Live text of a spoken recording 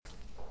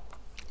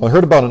Well, I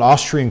heard about an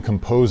Austrian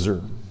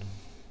composer.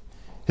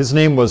 His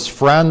name was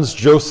Franz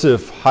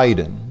Joseph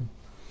Haydn.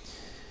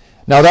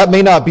 Now, that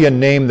may not be a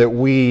name that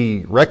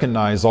we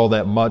recognize all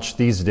that much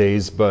these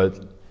days,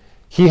 but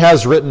he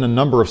has written a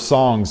number of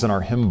songs in our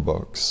hymn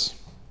books.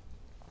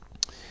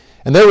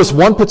 And there was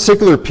one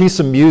particular piece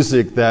of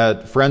music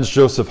that Franz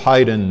Joseph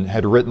Haydn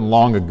had written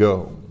long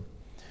ago.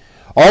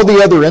 All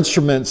the other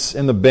instruments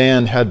in the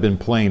band had been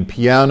playing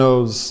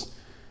pianos,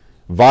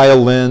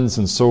 violins,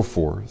 and so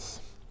forth.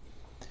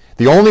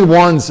 The only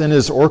ones in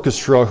his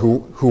orchestra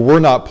who were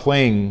not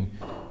playing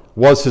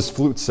was his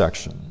flute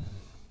section.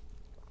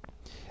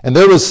 And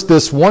there was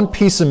this one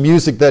piece of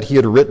music that he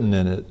had written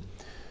in it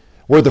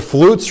where the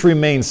flutes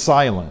remained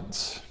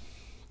silent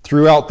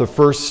throughout the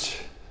first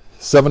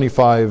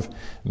 75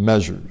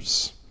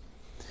 measures.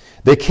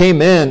 They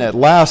came in at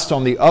last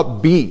on the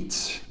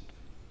upbeat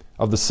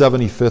of the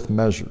 75th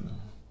measure.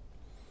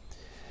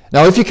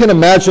 Now, if you can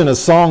imagine a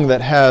song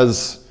that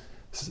has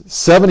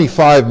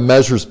 75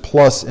 measures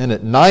plus in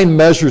it, 9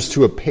 measures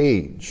to a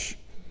page,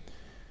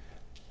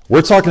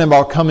 we're talking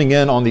about coming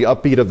in on the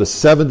upbeat of the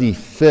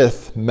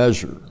 75th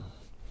measure.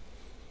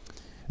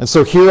 And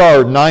so here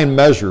are 9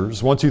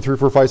 measures, 1, 2, 3,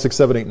 4, 5, 6,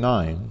 7, 8,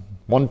 9,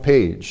 one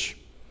page.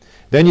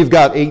 Then you've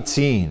got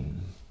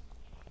 18.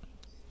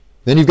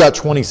 Then you've got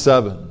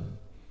 27.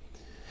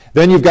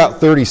 Then you've got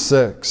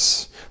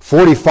 36,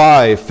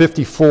 45,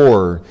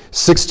 54,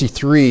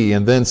 63,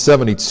 and then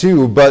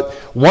 72. But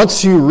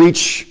once you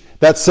reach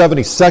that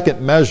 72nd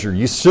measure,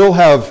 you still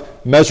have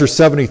measure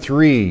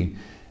 73,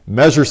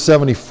 measure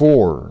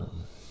 74.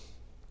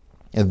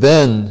 And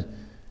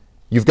then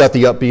you've got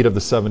the upbeat of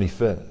the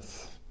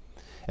 75th.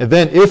 And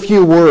then if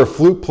you were a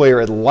flute player,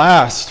 at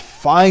last,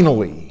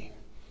 finally,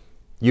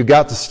 you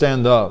got to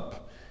stand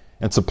up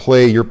and to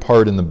play your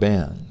part in the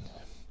band.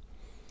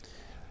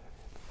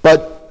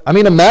 But,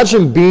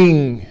 imagine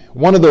being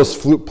one of those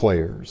flute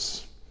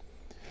players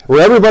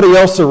where everybody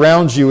else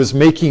around you is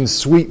making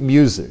sweet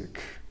music.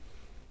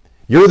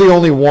 You're the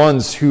only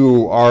ones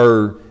who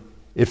are,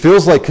 it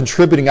feels like,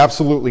 contributing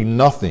absolutely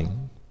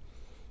nothing.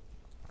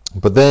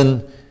 But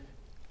then,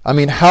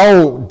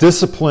 how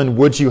disciplined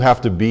would you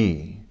have to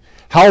be?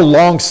 How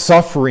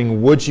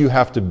long-suffering would you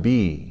have to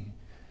be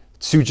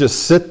to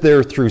just sit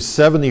there through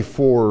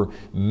 74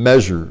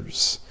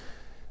 measures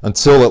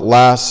until at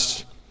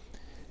last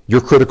your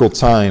critical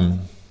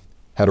time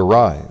had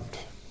arrived?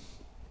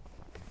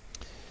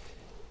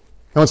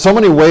 Now, in so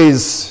many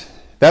ways,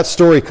 that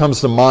story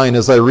comes to mind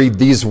as I read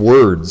these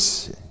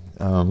words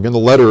in the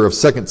letter of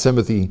 2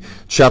 Timothy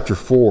chapter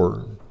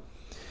 4.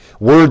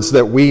 Words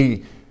that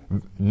we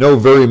know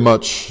very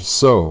much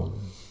so.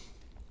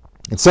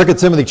 In 2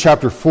 Timothy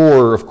chapter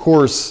 4, of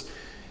course,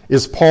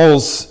 is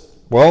Paul's,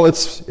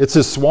 it's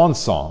his swan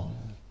song.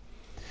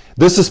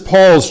 This is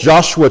Paul's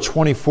Joshua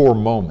 24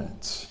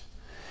 moment.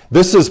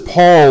 This is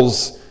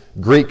Paul's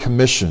Great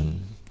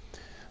Commission,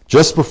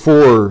 just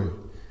before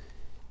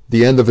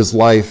the end of his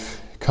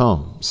life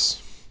comes.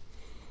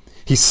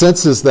 He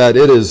senses that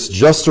it is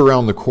just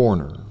around the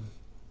corner.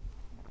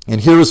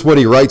 And here is what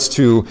he writes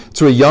to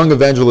a young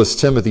evangelist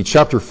Timothy,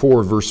 chapter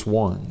 4, verse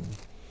 1.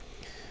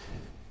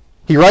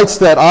 He writes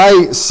that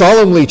I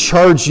solemnly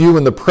charge you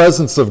in the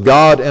presence of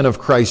God and of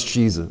Christ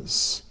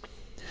Jesus,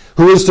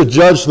 who is to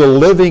judge the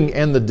living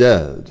and the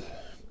dead,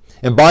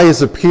 and by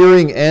his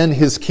appearing and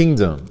his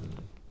kingdom.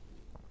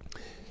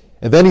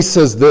 And then he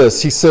says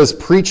this, he says,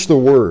 preach the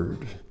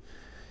word.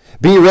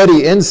 Be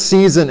ready in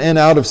season and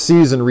out of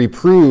season,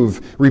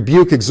 reprove,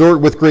 rebuke,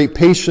 exhort with great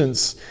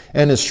patience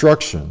and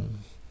instruction.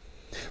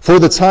 For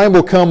the time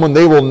will come when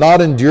they will not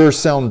endure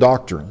sound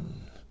doctrine,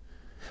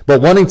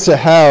 but wanting to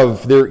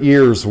have their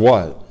ears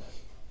what?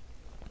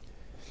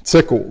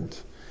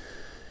 Tickled.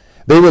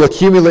 They will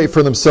accumulate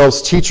for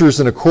themselves teachers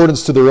in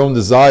accordance to their own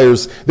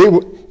desires, they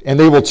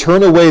will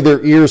turn away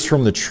their ears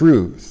from the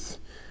truth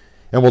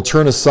and will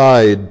turn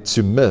aside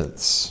to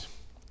myths.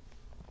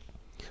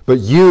 But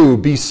you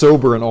be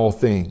sober in all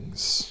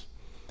things.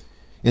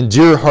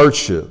 Endure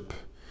hardship.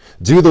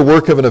 Do the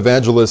work of an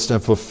evangelist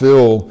and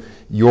fulfill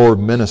your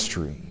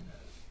ministry.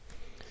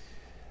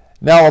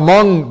 Now,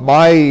 among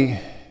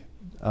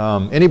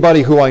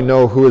anybody who I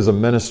know who is a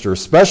minister,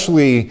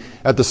 especially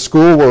at the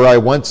school where I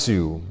went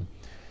to,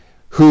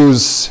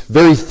 whose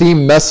very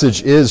theme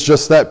message is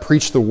just that,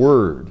 preach the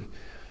word,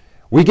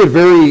 we get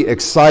very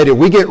excited.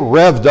 We get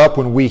revved up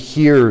when we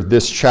hear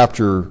this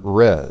chapter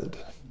read.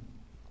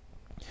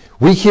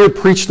 We hear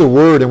preach the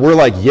word and we're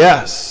like,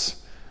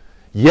 yes,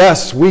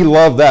 we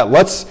love that.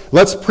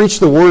 Let's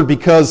preach the word,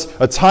 because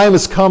a time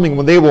is coming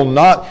when they will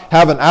not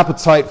have an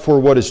appetite for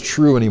what is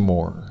true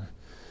anymore.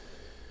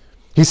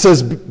 He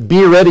says,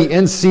 be ready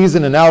in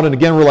season and out. And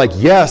again, we're like,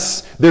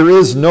 yes, there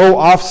is no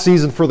off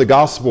season for the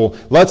gospel.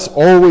 Let's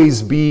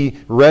always be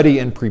ready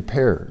and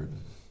prepared.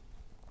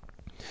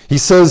 He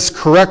says,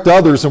 correct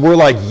others. And we're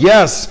like,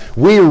 yes,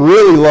 we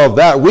really love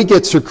that. We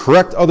get to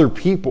correct other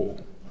people.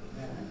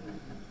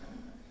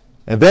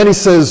 And then he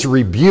says,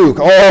 rebuke.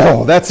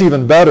 Oh, that's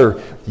even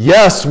better.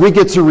 Yes, we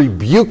get to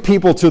rebuke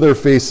people to their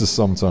faces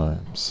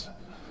sometimes.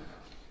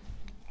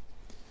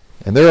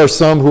 And there are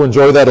some who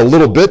enjoy that a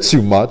little bit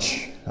too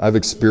much, I've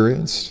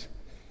experienced.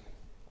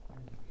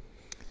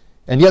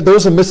 And yet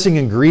there's a missing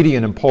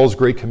ingredient in Paul's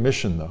Great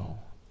Commission, though.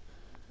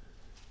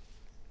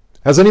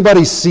 Has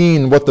anybody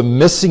seen what the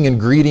missing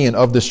ingredient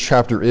of this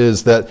chapter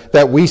is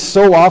that we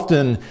so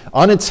often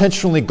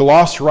unintentionally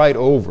gloss right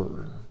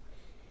over?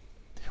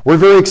 We're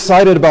very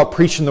excited about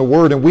preaching the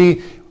word, and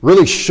we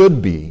really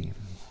should be.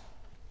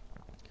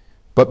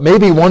 But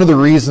maybe one of the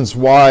reasons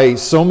why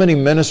so many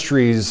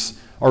ministries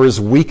are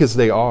as weak as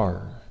they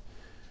are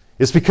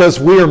is because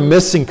we are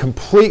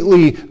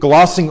completely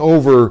glossing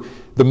over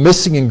the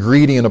missing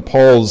ingredient of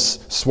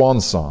Paul's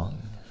swan song.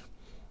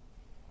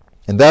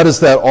 And that is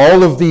that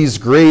all of these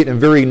great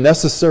and very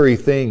necessary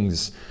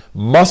things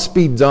must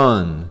be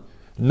done,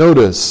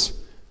 notice,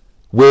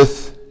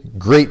 with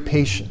great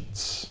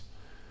patience.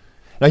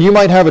 Now you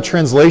might have a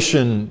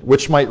translation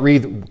which might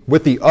read,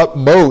 with the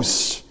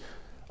utmost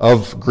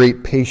of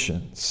great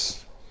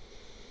patience.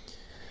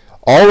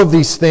 All of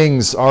these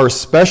things are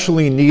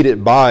especially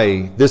needed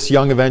by this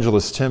young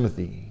evangelist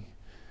Timothy.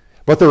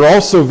 But they're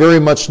also very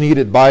much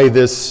needed by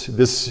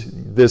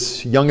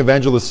this young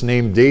evangelist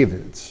named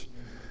David.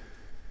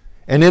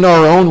 And in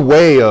our own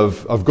way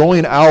of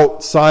going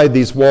outside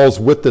these walls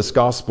with this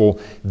gospel,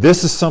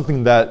 this is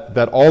something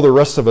that all the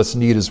rest of us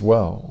need as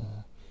well.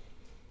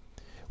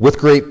 With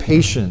great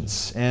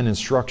patience and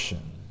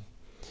instruction.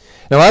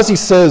 Now, as he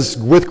says,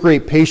 with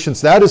great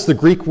patience, that is the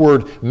Greek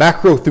word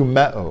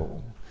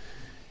makrothumeo.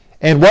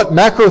 And what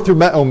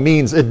makrothumeo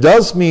means, it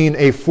does mean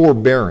a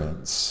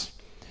forbearance.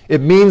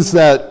 It means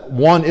that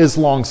one is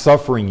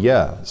long-suffering,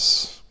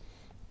 yes.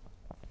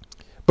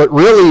 But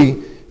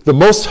really, the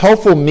most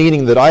helpful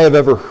meaning that I have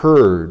ever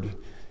heard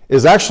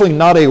is actually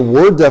not a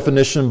word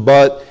definition,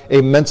 but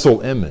a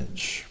mental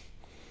image.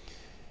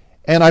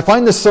 And I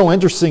find this so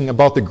interesting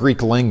about the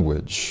Greek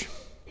language.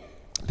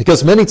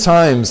 Because many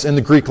times in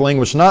the Greek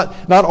language,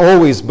 not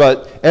always,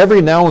 but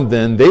every now and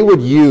then, they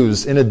would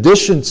use, in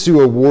addition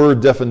to a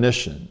word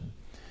definition,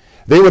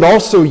 they would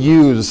also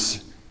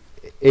use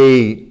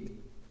a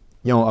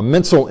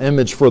mental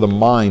image for the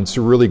mind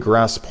to really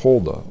grasp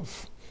hold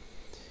of.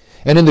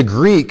 And in the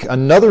Greek,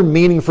 another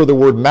meaning for the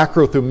word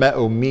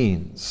makrothumeo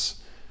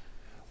means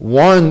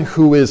one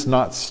who is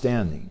not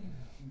standing,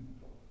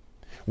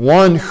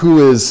 one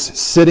who is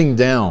sitting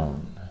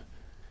down,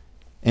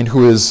 and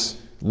who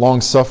is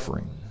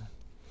long-suffering.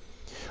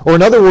 Or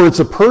in other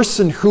words, a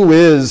person who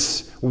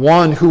is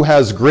one who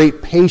has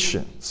great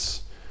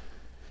patience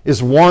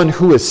is one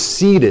who is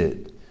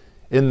seated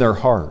in their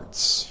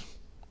hearts.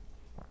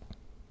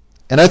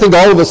 And I think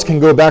all of us can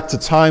go back to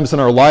times in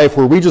our life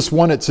where we just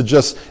want it to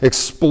just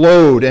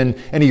explode and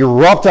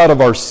erupt out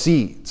of our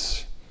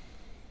seats.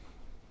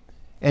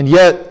 And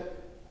yet,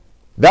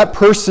 that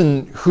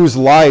person whose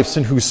lives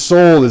and whose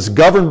soul is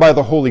governed by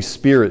the Holy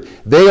Spirit,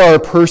 they are a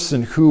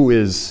person who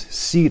is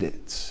seated.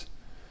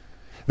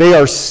 They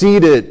are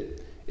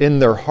seated in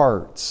their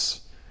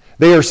hearts.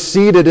 They are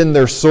seated in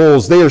their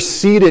souls. They are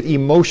seated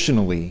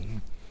emotionally.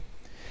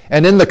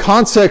 And in the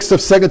context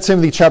of 2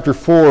 Timothy chapter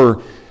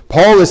 4,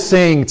 Paul is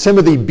saying,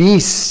 Timothy, be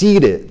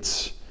seated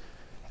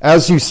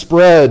as you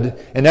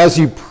spread and as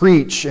you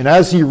preach and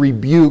as you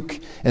rebuke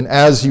and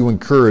as you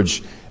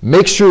encourage.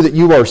 Make sure that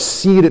you are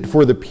seated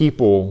for the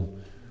people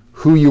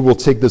who you will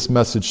take this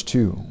message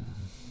to.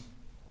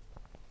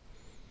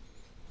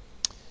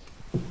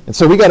 And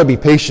so we got to be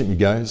patient, you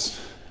guys.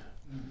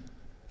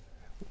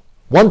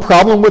 One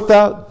problem with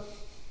that,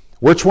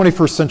 we're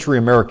 21st century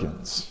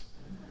Americans.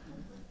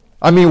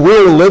 I mean,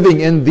 we're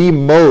living in the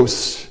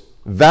most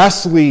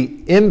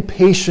vastly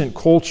impatient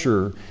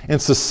culture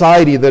and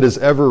society that has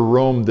ever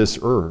roamed this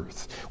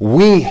earth.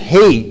 We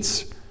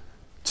hate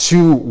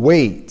to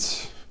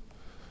wait.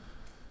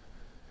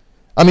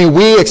 I mean,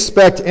 we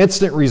expect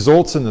instant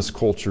results in this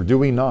culture, do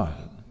we not?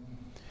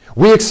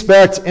 We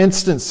expect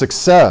instant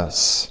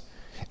success,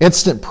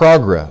 instant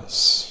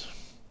progress.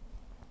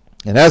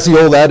 And as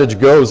the old adage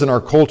goes in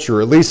our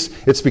culture, at least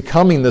it's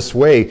becoming this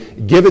way,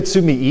 give it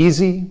to me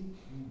easy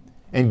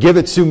and give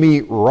it to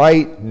me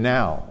right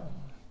now.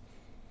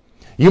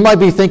 You might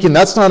be thinking,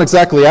 that's not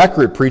exactly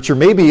accurate, preacher.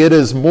 Maybe it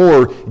is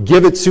more,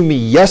 give it to me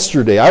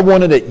yesterday. I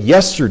wanted it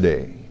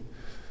yesterday.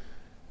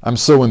 I'm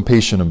so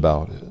impatient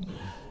about it.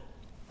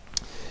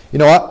 You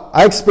know,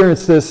 I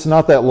experienced this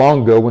not that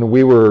long ago when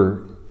we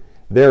were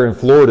there in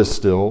Florida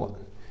still.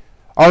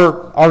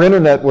 Our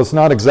internet was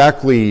not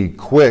exactly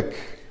quick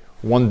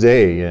one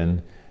day,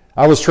 and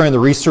I was trying to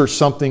research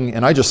something,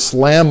 and I just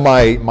slammed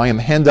my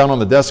hand down on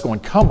the desk going,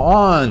 come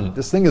on,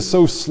 this thing is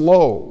so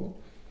slow.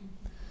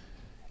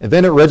 And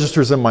then it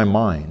registers in my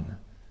mind.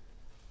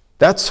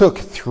 That took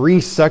 3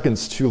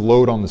 seconds to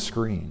load on the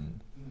screen.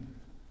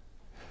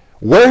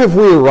 Where have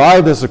we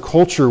arrived as a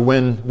culture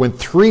when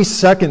 3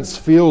 seconds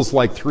feels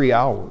like 3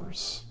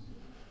 hours?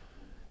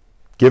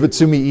 Give it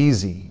to me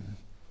easy,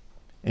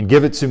 and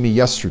give it to me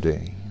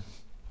yesterday.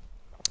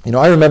 You know,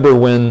 I remember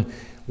when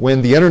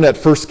the internet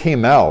first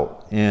came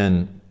out,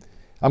 and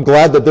I'm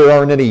glad that there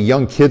aren't any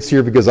young kids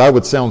here because I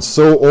would sound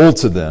so old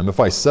to them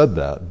if I said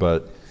that,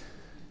 but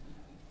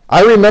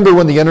I remember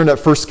when the internet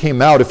first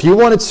came out, if you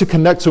wanted to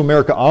connect to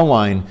America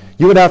Online,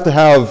 you would have to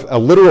have a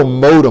literal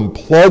modem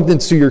plugged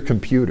into your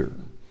computer.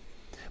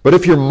 But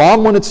if your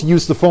mom wanted to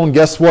use the phone,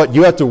 guess what?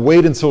 You had to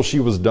wait until she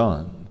was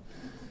done.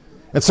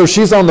 And so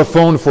she's on the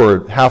phone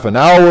for half an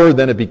hour,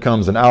 then it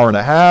becomes an hour and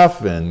a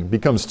half, and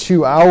becomes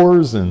 2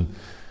 hours, and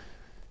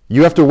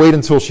you have to wait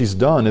until she's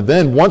done. And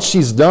then once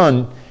she's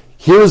done,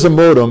 here's a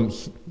modem,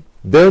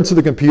 there into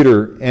the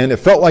computer, and it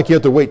felt like you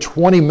had to wait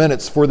 20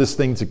 minutes for this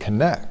thing to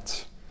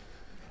connect.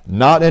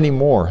 Not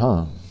anymore,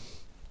 huh?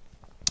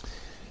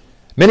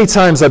 Many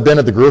times I've been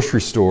at the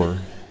grocery store,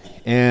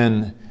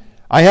 and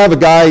I have a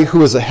guy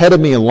who is ahead of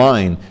me in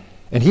line,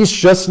 and he's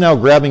just now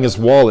grabbing his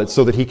wallet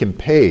so that he can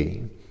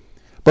pay.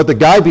 But the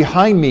guy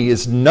behind me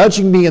is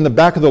nudging me in the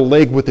back of the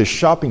leg with his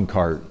shopping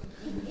cart.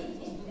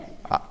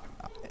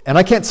 And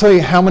I can't tell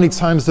you how many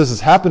times this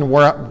has happened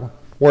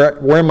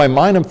where in my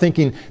mind I'm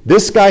thinking,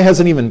 this guy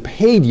hasn't even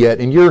paid yet,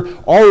 and you're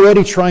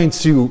already trying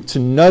to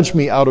nudge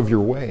me out of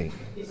your way.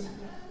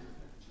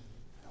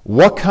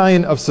 What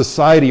kind of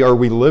society are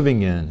we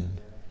living in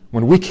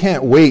when we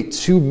can't wait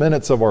 2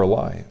 minutes of our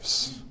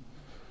lives?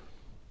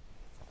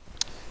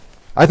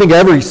 I think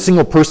every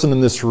single person in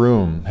this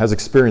room has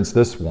experienced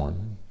this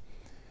one,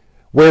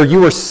 where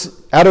you are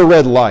at a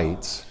red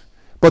light,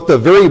 but the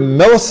very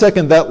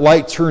millisecond that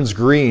light turns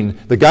green,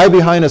 the guy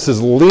behind us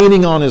is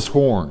leaning on his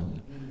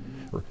horn,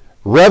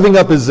 revving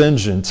up his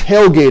engine,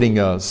 tailgating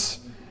us.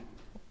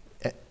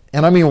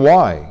 And I mean,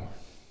 why?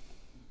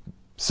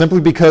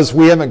 Simply because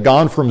we haven't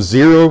gone from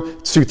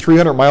 0 to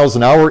 300 miles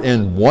an hour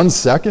in 1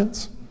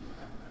 second?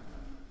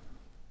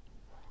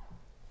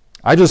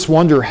 I just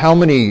wonder how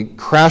many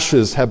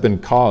crashes have been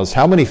caused,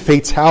 how many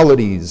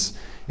fatalities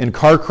and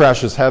car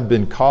crashes have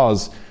been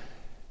caused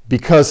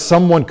because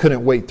someone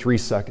couldn't wait 3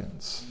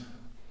 seconds.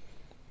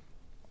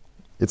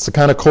 It's the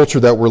kind of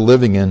culture that we're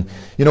living in.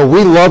 You know,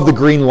 we love the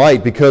green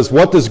light because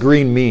what does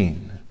green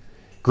mean?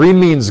 Green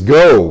means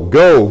go,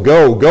 go,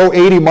 go, go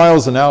 80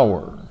 miles an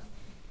hour.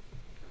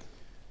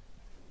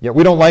 Yet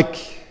we don't like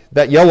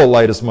that yellow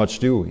light as much,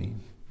 do we?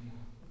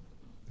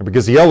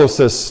 Because the yellow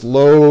says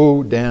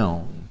slow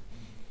down.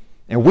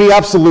 And we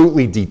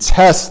absolutely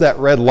detest that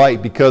red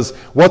light because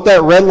what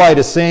that red light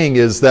is saying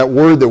is that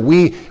word that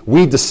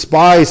we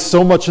despise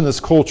so much in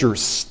this culture,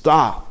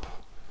 stop.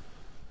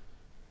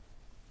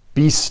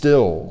 Be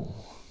still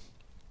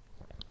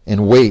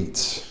and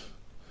wait.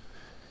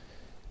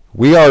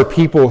 We are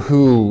people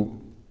who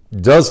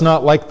does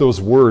not like those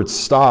words,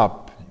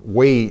 stop,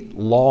 wait,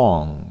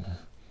 long.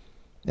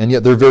 And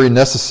yet they're very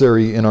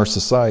necessary in our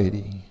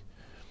society.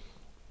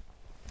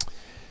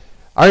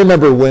 I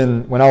remember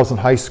when I was in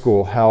high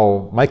school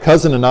how my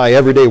cousin and I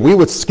every day we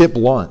would skip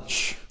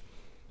lunch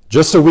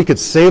just so we could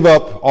save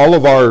up all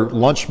of our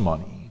lunch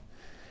money.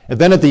 And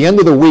then at the end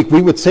of the week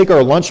we would take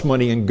our lunch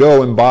money and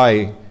go and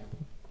buy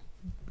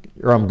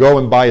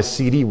a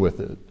CD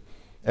with it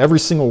every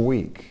single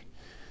week.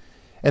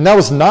 And that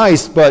was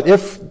nice, but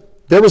if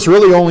there was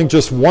really only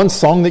just one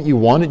song that you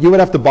wanted, you would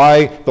have to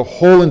buy the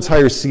whole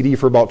entire CD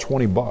for about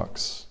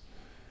 $20.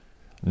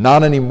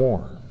 Not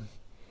anymore.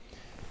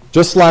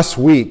 Just last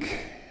week,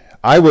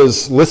 I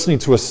was listening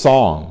to a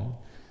song,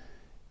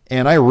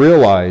 and I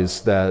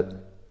realized that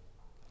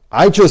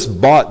I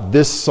just bought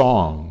this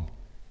song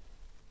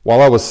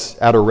while I was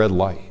at a red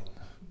light.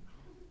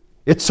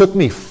 It took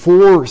me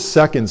 4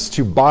 seconds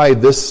to buy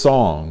this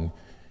song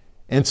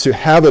and to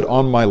have it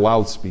on my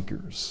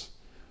loudspeakers.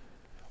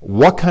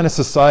 What kind of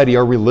society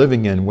are we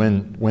living in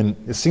when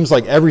it seems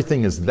like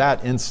everything is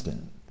that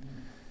instant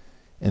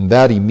and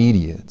that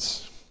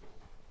immediate?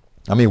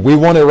 I mean, we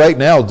want it right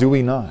now, do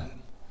we not?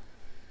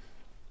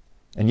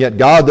 And yet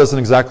God doesn't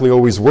exactly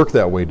always work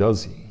that way,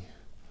 does he?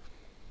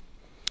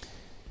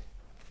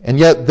 And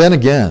yet, then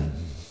again,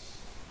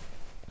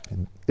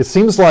 it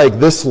seems like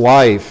this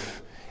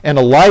life and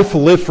a life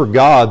lived for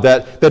God,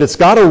 that it's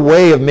got a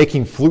way of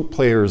making flute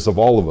players of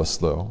all of us,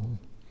 though.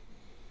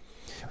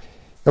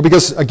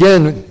 Because,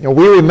 again,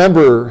 we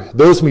remember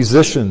those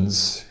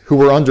musicians who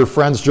were under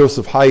Franz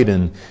Joseph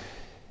Haydn,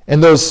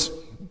 and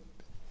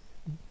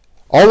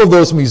all of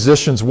those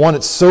musicians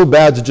wanted so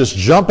bad to just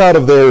jump out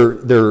of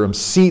their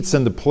seats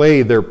and to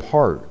play their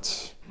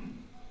part.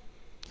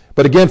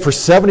 But again, for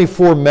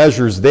 74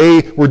 measures,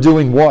 they were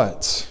doing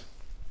what?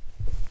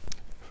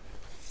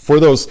 For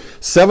those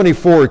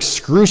 74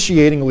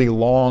 excruciatingly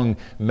long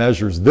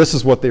measures, this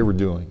is what they were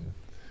doing.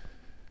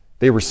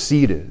 They were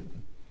seated.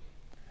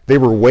 They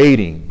were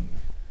waiting.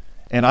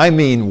 And I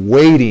mean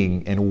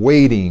waiting and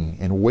waiting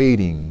and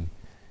waiting.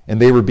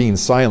 And they were being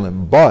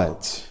silent.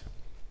 But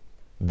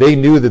they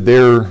knew that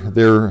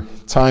their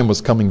time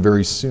was coming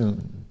very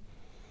soon.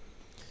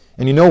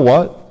 And you know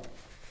what?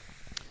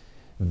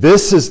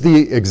 This is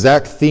the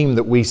exact theme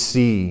that we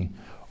see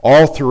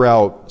all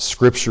throughout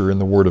Scripture in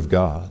the Word of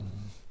God.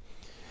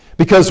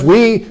 Because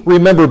we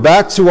remember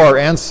back to our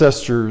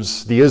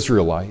ancestors, the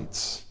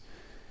Israelites,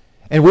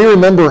 and we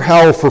remember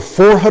how for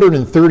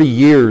 430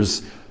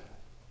 years,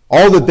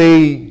 all that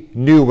they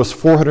knew was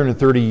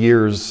 430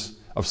 years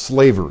of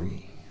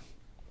slavery.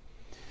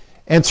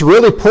 And to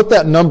really put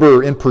that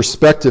number in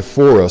perspective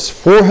for us,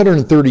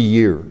 430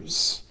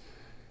 years.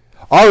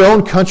 Our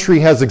own country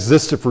has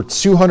existed for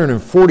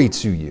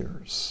 242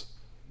 years.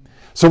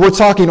 So we're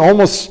talking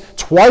almost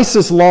twice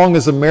as long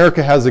as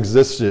America has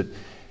existed.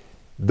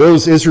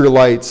 Those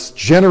Israelites,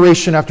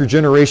 generation after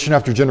generation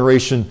after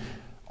generation,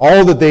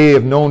 all that they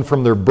have known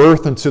from their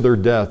birth unto their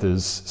death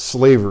is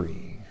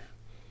slavery.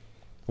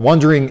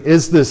 Wondering,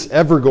 is this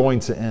ever going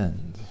to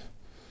end?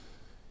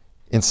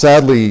 And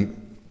sadly,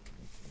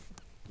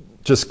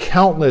 just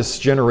countless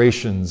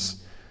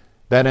generations,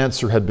 that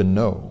answer had been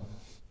no.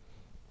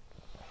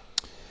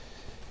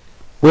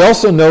 We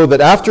also know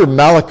that after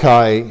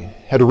Malachi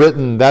had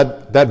written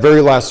that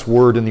very last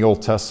word in the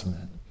Old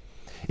Testament,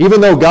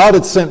 even though God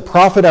had sent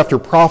prophet after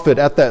prophet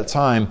at that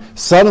time,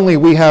 suddenly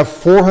we have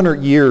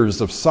 400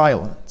 years of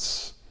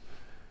silence.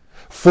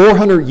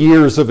 400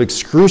 years of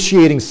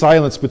excruciating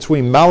silence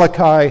between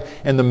Malachi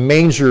and the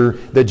manger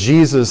that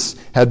Jesus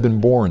had been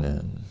born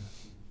in.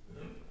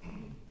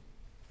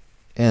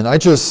 And I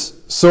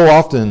just so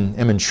often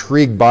am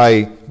intrigued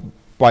by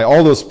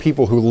all those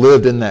people who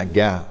lived in that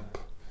gap.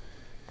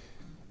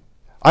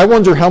 I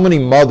wonder how many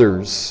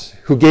mothers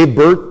who gave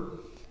birth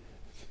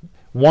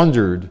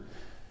wondered,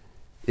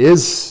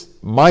 is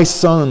my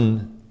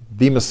son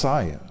the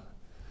Messiah?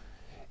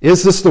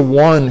 Is this the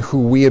one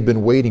who we have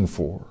been waiting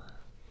for?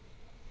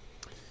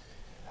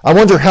 I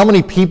wonder how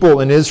many people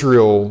in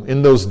Israel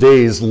in those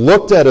days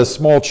looked at a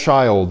small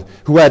child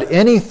who had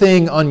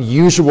anything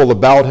unusual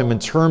about him in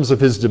terms of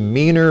his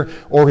demeanor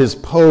or his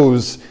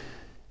pose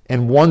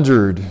and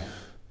wondered,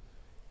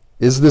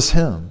 is this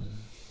him?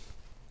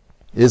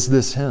 Is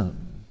this him?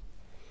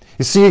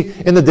 You see,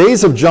 in the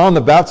days of John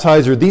the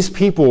Baptizer, these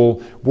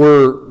people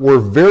were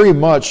very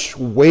much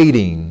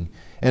waiting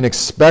and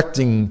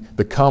expecting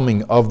the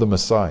coming of the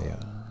Messiah.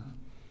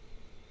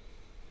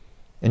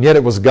 And yet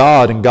it was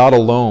God and God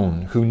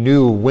alone who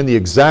knew when the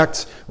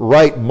exact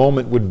right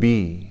moment would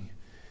be.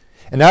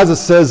 And as it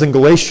says in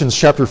Galatians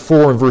chapter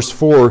 4 and verse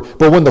 4,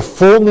 but when the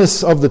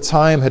fullness of the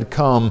time had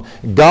come,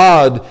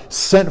 God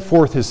sent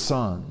forth his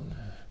Son,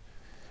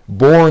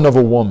 born of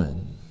a woman.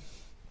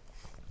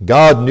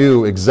 God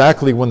knew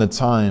exactly when the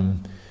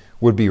time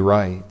would be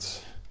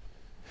right.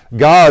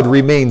 God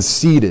remained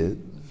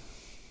seated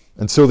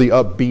until the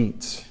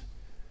upbeat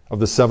of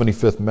the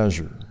 75th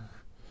measure.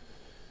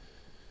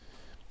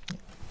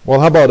 Well,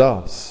 how about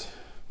us?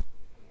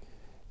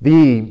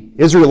 The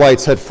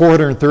Israelites had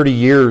 430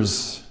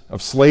 years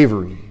of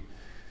slavery.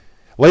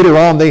 Later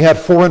on, they had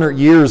 400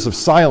 years of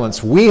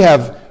silence. We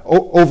have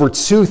over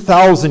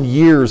 2,000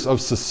 years of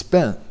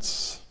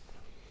suspense.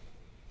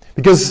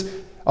 Because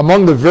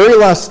among the very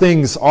last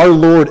things our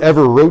Lord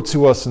ever wrote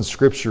to us in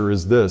Scripture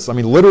is this. I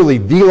mean, literally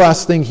the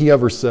last thing he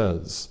ever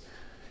says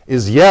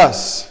is,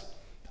 yes,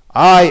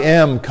 I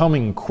am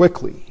coming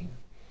quickly.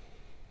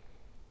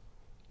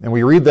 And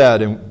we read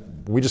that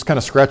and we just kind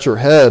of scratch our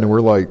head and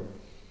we're like,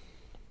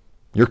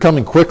 you're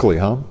coming quickly,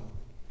 huh?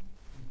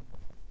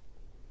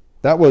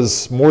 That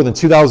was more than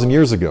 2,000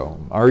 years ago.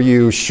 Are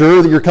you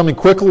sure that you're coming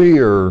quickly,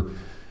 or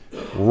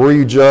were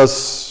you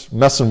just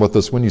messing with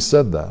us when you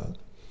said that?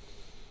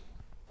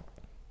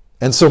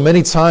 And so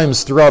many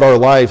times throughout our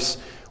lives,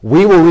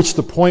 we will reach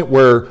the point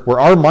where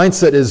our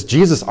mindset is,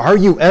 Jesus, are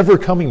you ever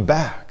coming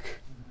back?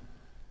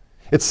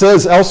 It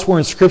says elsewhere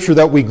in Scripture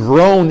that we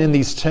groan in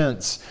these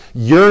tents,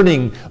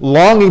 yearning,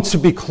 longing to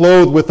be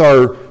clothed with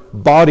our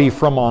body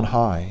from on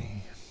high.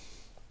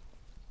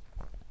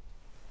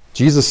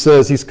 Jesus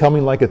says he's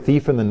coming like a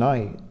thief in the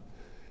night.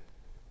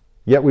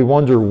 Yet we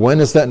wonder, when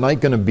is that night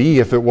going to be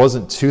if it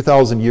wasn't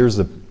 2,000 years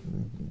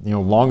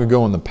long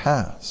ago in the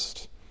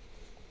past?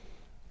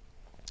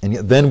 And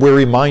yet then we're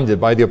reminded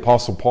by the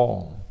Apostle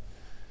Paul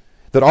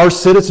that our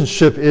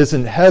citizenship is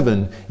in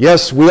heaven.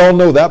 Yes, we all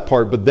know that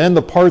part, but then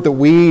the part that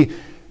we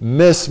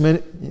miss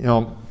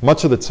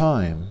much of the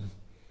time,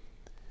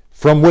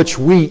 from which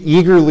we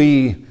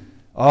eagerly,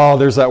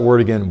 there's that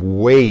word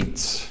again,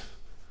 wait,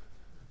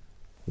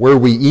 where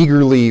we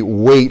eagerly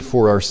wait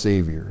for our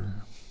Savior.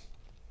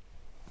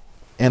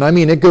 And I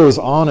mean, it goes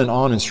on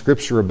in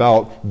Scripture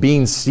about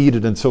being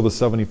seated until the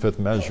 75th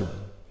measure.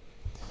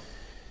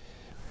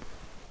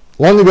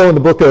 Long ago in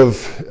the book of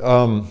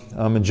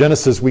in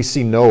Genesis, we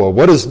see Noah.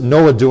 What is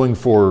Noah doing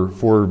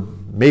for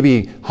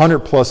maybe 100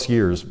 plus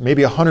years,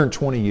 maybe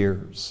 120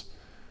 years?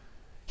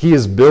 He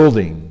is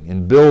building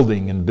and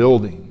building and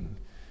building.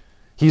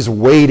 He's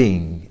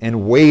waiting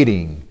and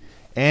waiting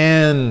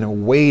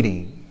and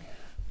waiting.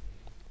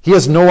 He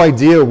has no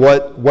idea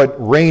what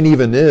rain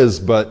even is,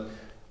 but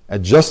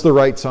at just the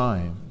right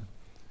time,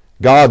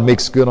 God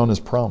makes good on his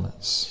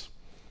promise.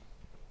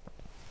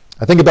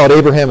 I think about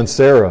Abraham and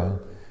Sarah.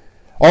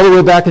 All the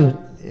way back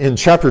in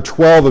chapter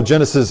 12 of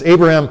Genesis,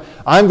 Abraham,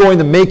 I'm going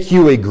to make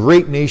you a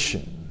great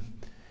nation.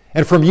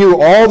 And from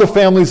you, all the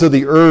families of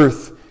the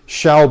earth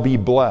shall be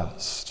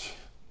blessed.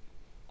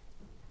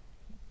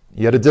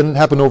 Yet it didn't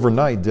happen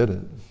overnight, did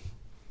it?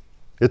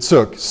 It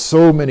took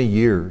so many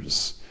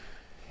years.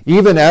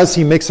 Even as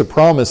he makes a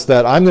promise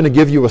that I'm going to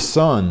give you a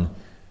son,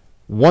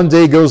 one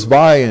day goes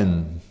by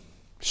and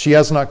she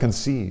has not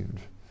conceived.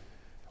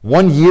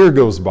 1 year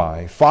goes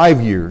by,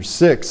 5 years,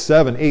 6,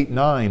 7, 8,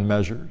 9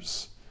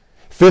 measures.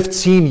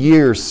 15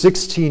 years,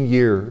 16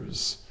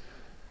 years,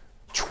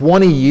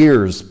 20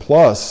 years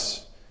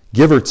plus,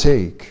 give or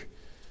take,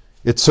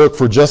 it took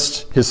for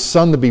just his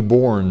son to be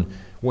born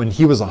when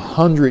he was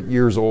 100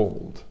 years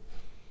old.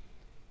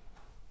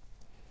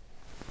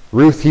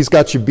 Ruth, he's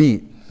got you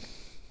beat.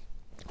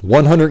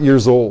 100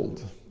 years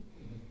old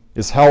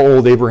is how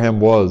old Abraham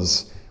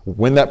was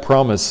when that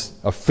promise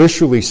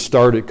officially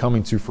started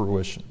coming to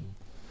fruition.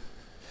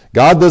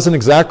 God doesn't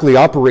exactly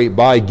operate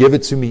by give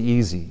it to me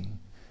easy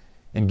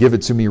and give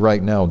it to me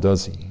right now,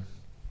 does he?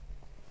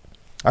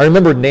 I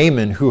remember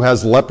Naaman, who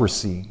has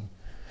leprosy.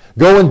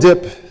 Go and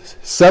dip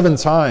 7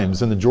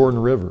 times in the Jordan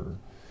River.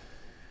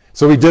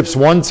 So he dips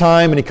 1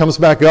 time and he comes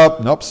back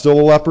up. Nope, still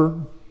a leper.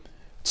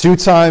 2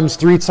 times,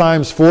 3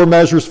 times, 4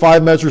 measures,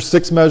 5 measures,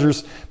 6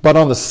 measures. But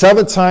on the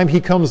 7th time, he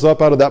comes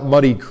up out of that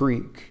muddy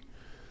creek.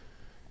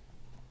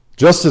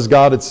 Just as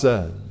God had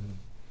said,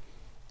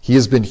 he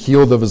has been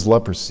healed of his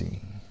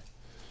leprosy.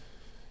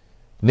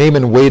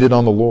 Naaman waited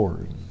on the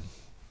Lord.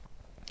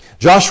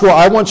 Joshua,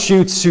 I want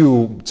you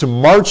to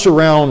march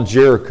around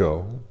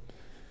Jericho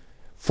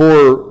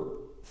for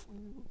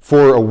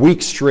a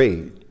week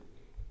straight.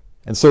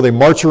 And so they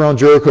march around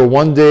Jericho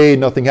 1 day,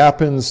 nothing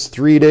happens,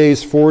 3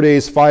 days, 4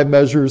 days, 5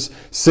 measures,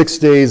 6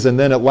 days, and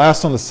then at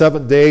last on the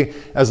 7th day,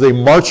 as they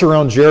march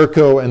around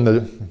Jericho and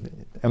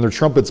their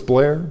trumpets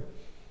blare,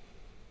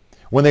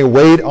 when they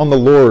wait on the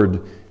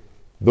Lord,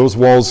 those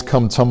walls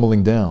come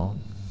tumbling down.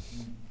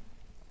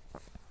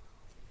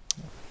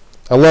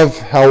 I love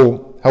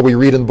how we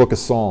read in the book of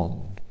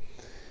Psalm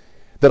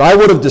that I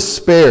would have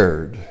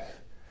despaired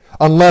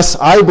unless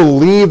I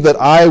believed that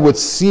I would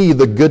see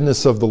the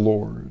goodness of the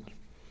Lord.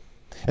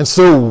 And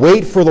so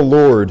wait for the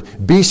Lord,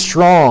 be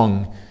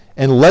strong,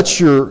 and let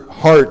your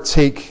heart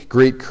take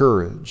great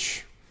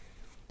courage.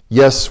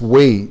 Yes,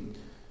 wait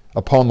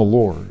upon the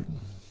Lord.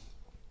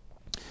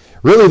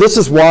 Really, this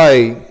is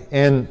why,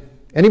 and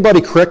anybody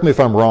correct me if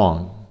I'm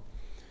wrong,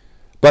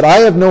 but I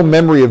have no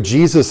memory of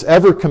Jesus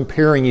ever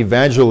comparing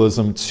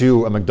evangelism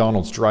to a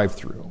McDonald's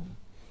drive-thru.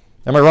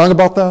 Am I wrong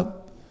about that?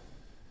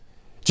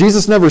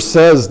 Jesus never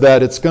says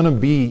that it's going to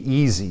be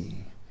easy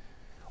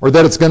or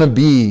that it's going to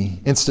be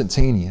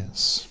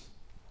instantaneous.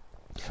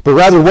 But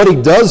rather what he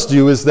does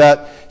do is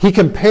that he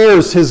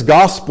compares his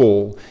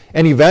gospel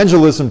and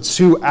evangelism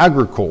to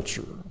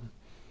agriculture.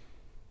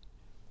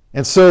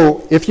 And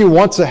so if you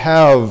want to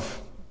have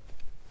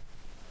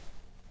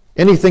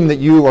anything that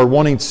you are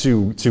wanting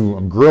to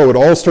grow, it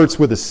all starts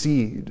with a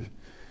seed.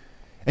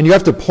 And you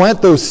have to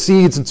plant those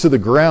seeds into the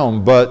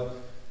ground, but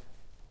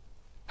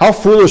how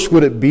foolish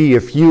would it be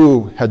if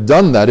you had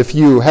done that, if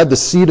you had the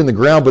seed in the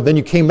ground, but then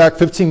you came back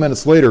 15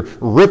 minutes later,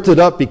 ripped it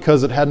up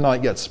because it had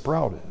not yet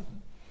sprouted?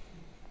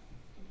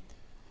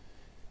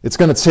 It's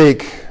going to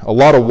take a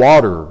lot of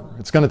water.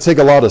 It's going to take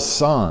a lot of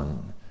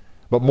sun.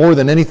 But more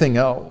than anything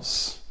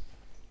else,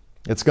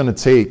 it's going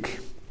to take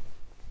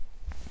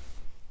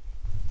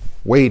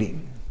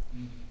waiting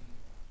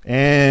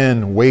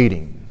and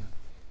waiting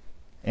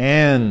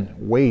and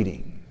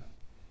waiting.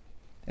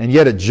 And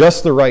yet at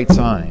just the right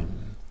time,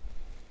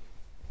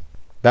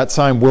 that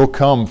time will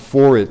come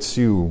for it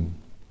to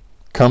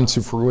come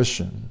to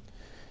fruition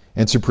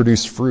and to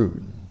produce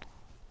fruit.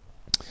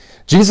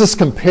 Jesus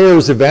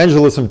compares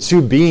evangelism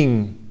to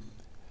being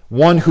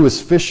one who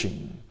is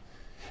fishing.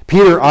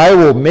 Peter, I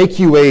will make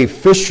you a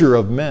fisher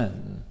of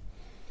men.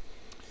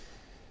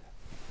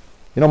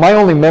 You know, my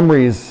only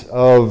memories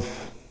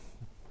of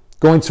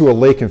going to a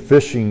lake and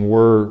fishing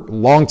were a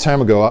long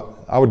time ago.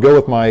 I would go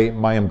with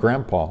my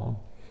grandpa.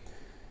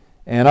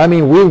 And I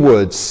mean, we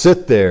would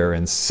sit there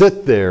and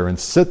sit there and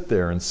sit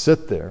there and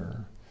sit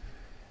there.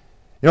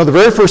 You know, the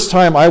very first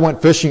time I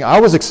went fishing, I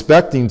was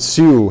expecting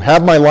to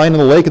have my line in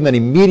the lake and then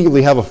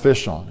immediately have a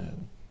fish on it.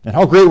 And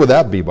how great would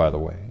that be, by the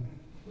way?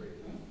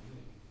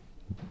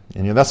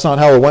 And you know, that's not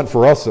how it went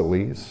for us, at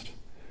least.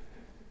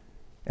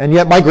 And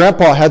yet my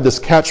grandpa had this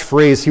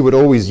catchphrase he would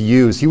always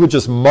use. He would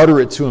just mutter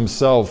it to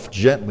himself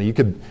gently. You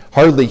could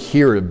hardly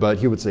hear it, but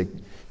he would say,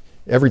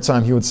 every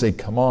time he would say,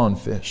 "Come on,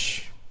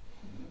 fish.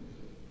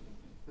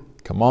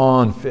 Come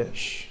on,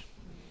 fish."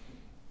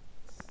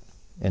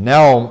 And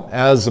now,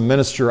 as a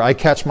minister, I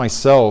catch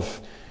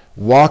myself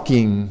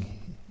walking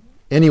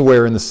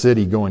anywhere in the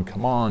city going,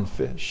 "Come on,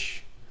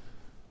 fish.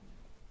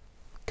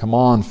 Come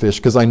on, fish,"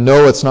 because I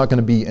know it's not going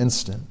to be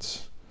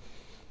instant.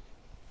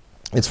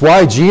 It's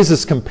why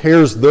Jesus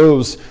compares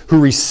those who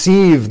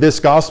receive this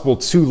gospel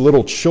to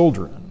little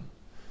children.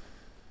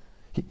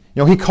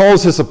 He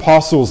calls his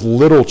apostles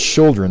little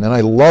children, and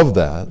I love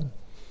that.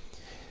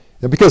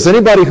 Because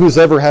anybody who's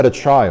ever had a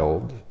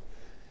child,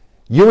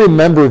 you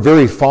remember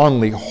very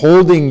fondly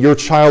holding your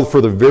child for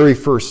the very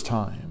first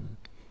time.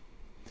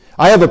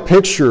 I have a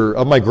picture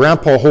of my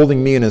grandpa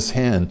holding me in his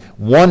hand.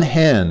 One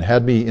hand,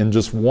 had me in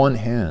just one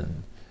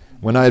hand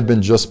when I had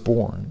been just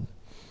born.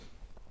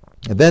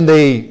 And then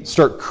they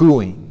start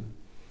cooing.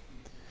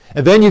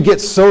 And then you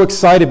get so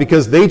excited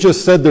because they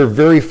just said their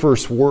very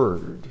first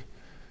word.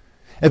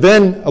 And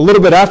then a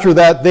little bit after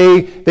that,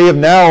 they have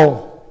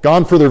now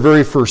gone for their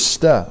very first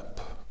step.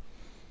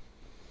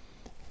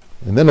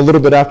 And then a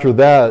little bit after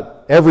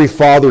that, every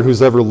father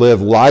who's ever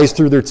lived lies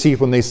through their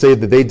teeth when they say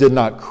that they did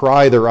not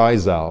cry their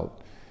eyes out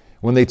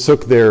when they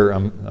took their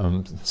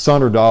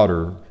son or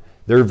daughter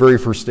their very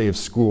first day of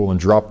school and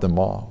dropped them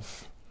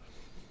off.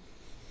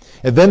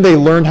 And then they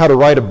learn how to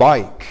ride a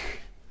bike.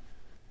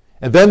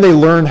 And then they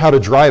learn how to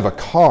drive a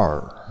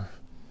car.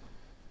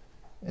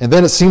 And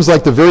then it seems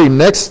like the very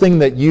next thing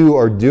that you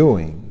are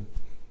doing,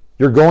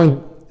 you're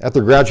going at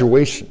their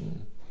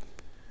graduation.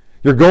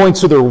 You're going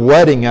to their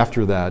wedding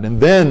after that. And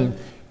then,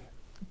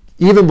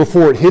 even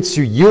before it hits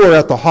you, you are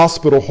at the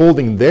hospital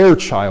holding their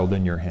child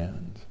in your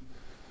hand.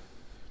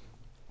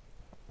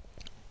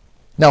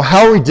 Now,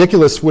 how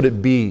ridiculous would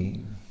it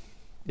be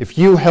if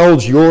you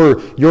held your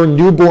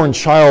newborn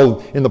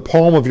child in the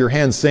palm of your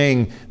hand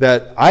saying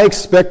that, I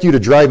expect you to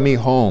drive me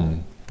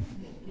home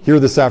here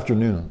this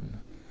afternoon?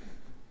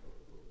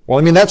 Well,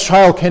 I mean, that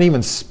child can't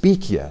even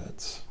speak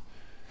yet.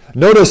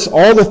 Notice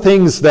all the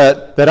things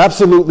that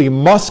absolutely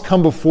must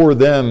come before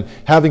them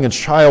having a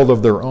child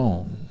of their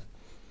own.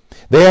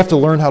 They have to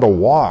learn how to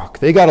walk.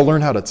 They got to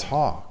learn how to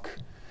talk.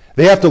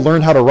 They have to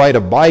learn how to ride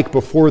a bike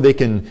before they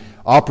can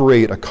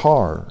operate a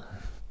car.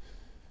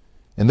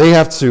 And they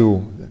have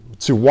to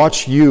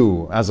watch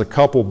you as a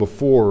couple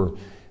before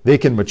they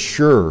can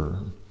mature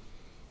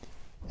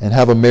and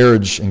have a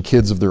marriage and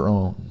kids of their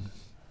own.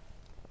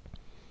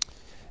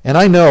 And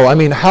I know, I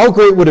mean, how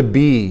great would it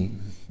be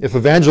if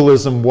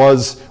evangelism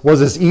was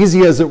as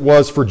easy as it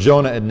was for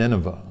Jonah at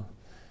Nineveh?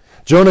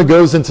 Jonah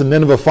goes into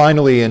Nineveh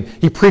finally, and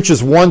he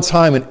preaches one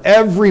time, and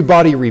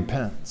everybody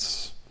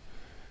repents.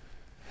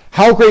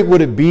 How great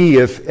would it be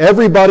if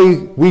everybody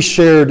we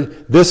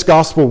shared this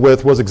gospel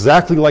with was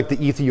exactly like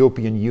the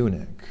Ethiopian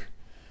eunuch,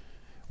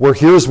 where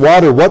here's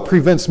water, what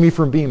prevents me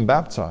from being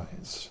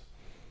baptized?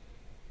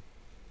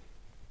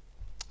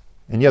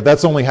 And yet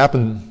that's only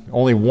happened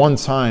only one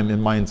time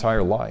in my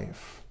entire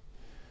life,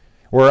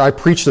 where I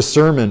preached a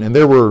sermon and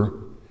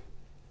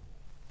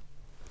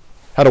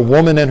had a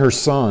woman and her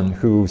son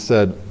who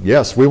said,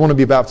 yes, we want to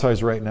be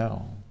baptized right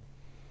now.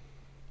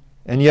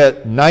 And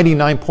yet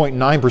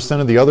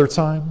 99.9% of the other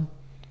time,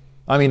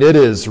 I mean, it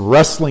is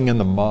wrestling in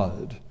the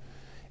mud.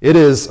 It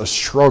is a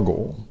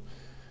struggle.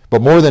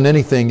 But more than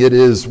anything, it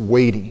is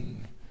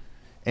waiting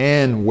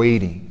and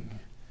waiting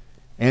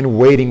and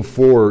waiting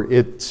for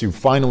it to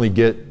finally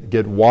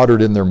get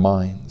watered in their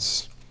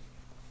minds.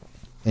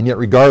 And yet,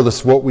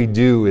 regardless, what we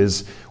do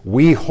is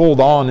we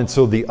hold on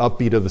until the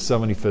upbeat of the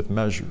 75th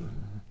measure.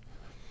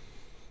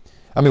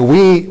 I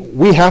mean,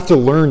 we have to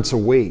learn to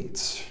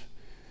wait.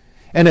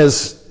 And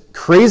as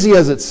crazy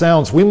as it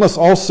sounds, we must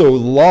also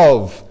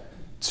love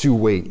to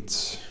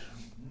wait.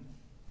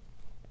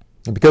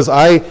 Because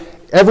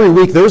every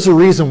week, there's a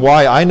reason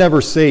why I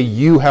never say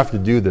you have to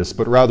do this,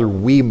 but rather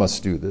we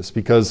must do this,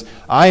 because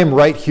I am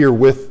right here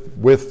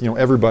with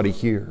everybody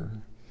here.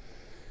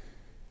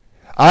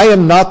 I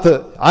am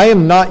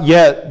not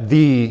yet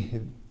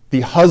the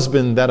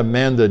husband that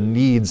Amanda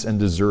needs and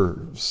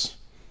deserves.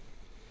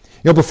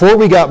 Before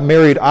we got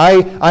married,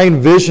 I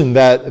envisioned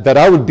that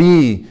I would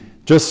be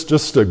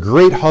just a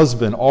great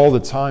husband all the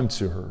time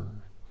to her.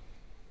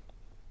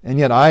 And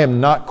yet I am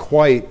not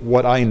quite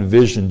what I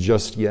envisioned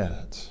just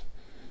yet.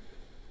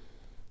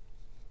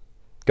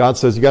 God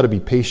says you got to be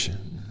patient.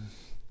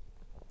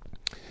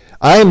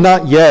 I am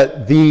not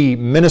yet the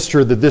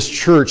minister that this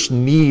church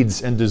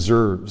needs and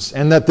deserves,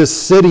 and that this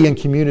city and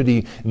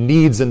community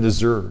needs and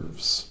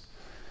deserves.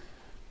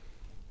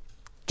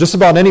 Just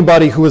about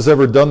anybody who has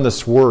ever done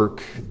this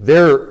work,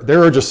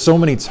 there are just so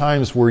many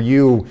times where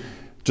you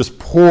just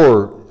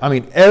pour,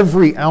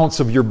 every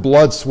ounce of your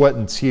blood, sweat,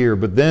 and tear,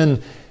 but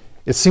then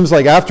it seems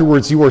like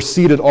afterwards you are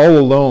seated all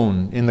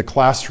alone in the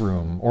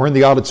classroom or in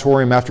the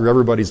auditorium after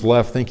everybody's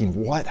left thinking,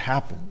 what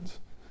happened?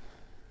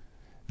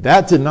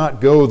 That did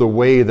not go the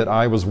way that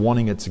I was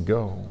wanting it to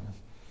go.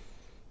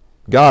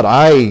 God,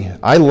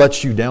 I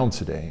let you down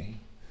today.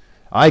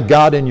 I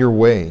got in your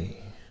way.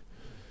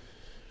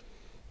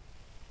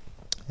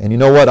 And you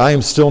know what? I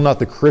am still not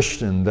the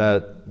Christian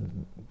that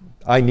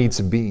I need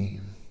to be.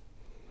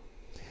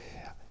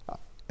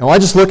 And I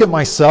just look at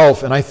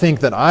myself and I think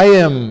that I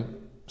am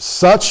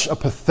such a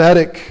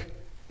pathetic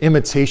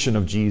imitation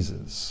of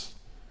Jesus.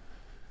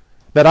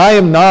 That I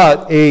am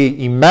not an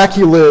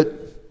immaculate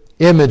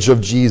image of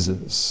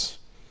Jesus.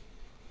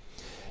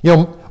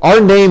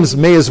 Our names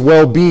may as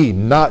well be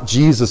not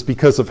Jesus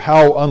because of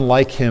how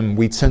unlike him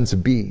we tend to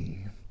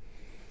be.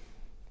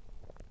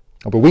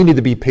 But we need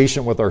to be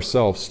patient with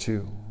ourselves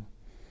too.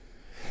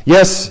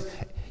 Yes,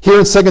 here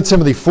in 2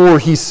 Timothy 4,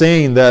 he's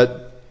saying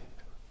that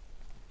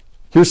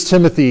here's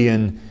Timothy,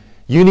 and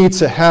you need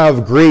to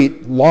have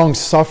great long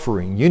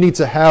suffering. You need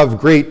to have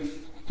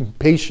great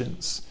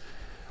patience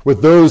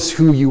with those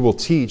who you will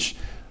teach.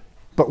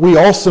 But we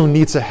also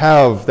need to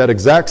have that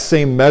exact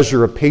same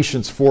measure of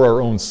patience for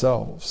our own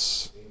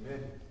selves. Amen.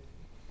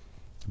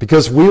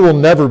 Because we will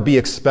never be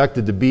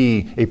expected to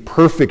be a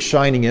perfect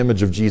shining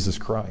image of Jesus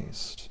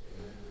Christ.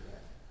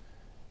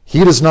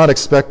 He does not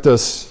expect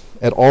us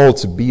at all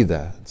to be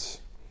that.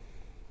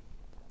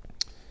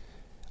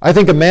 I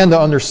think Amanda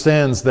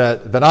understands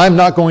that I'm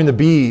not going to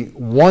be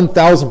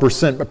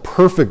 1,000%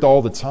 perfect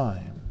all the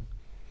time.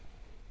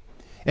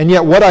 And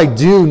yet what I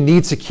do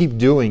need to keep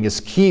doing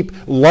is keep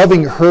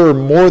loving her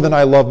more than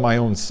I love my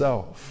own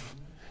self.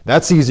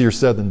 That's easier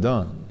said than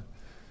done.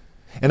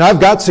 And I've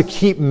got to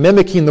keep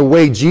mimicking the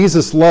way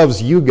Jesus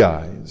loves you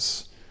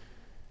guys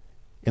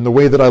in the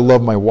way that I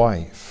love my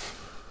wife.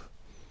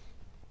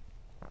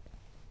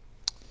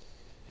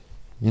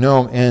 You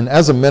know, and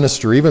as a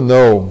minister, even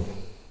though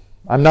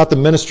I'm not the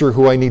minister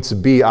who I need to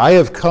be, I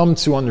have come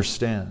to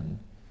understand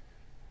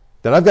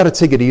that I've got to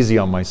take it easy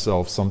on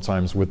myself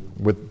sometimes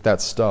with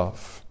that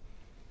stuff.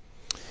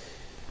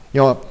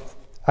 You know,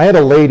 I had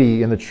a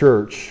lady in the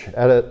church,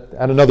 at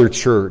another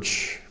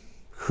church,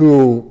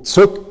 who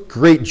took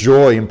great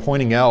joy in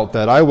pointing out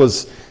that I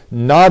was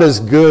not as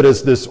good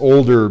as this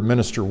older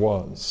minister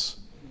was.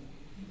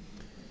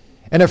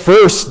 And at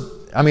first,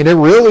 I mean, I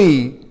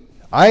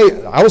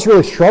was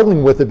really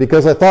struggling with it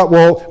because I thought,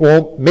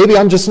 well, maybe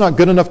I'm just not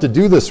good enough to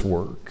do this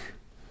work.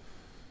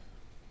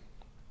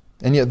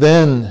 And yet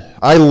then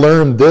I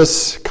learned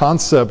this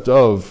concept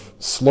of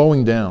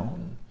slowing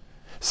down,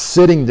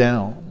 sitting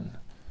down,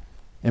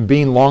 and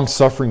being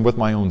long-suffering with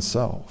my own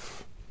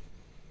self.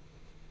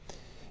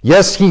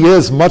 Yes, he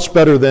is much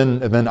better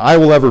than I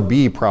will ever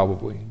be,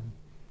 probably.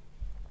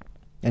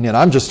 And yet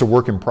I'm just a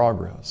work in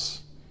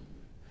progress.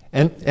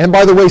 And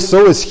by the way,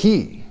 so is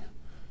he.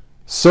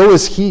 So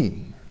is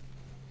he.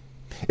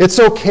 It's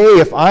okay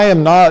if I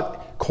am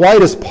not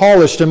quite as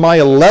polished in my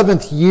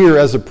 11th year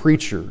as a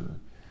preacher,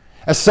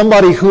 as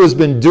somebody who has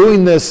been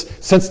doing this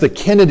since the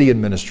Kennedy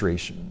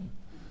administration.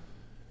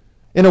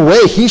 In a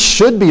way, he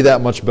should be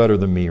that much better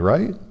than me,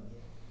 right?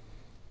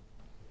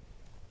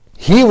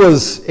 He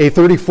was a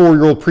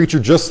 34-year-old preacher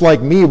just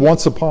like me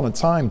once upon a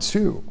time,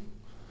 too.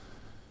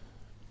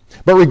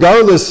 But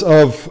regardless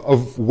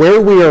of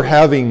where we are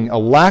having a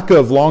lack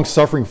of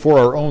long-suffering for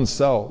our own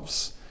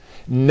selves,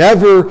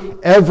 never,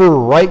 ever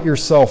write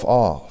yourself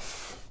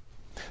off.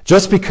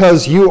 Just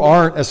because you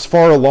aren't as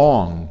far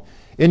along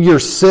in your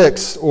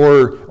 6th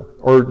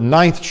or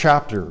 9th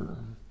chapter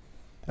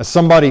as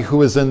somebody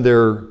who is in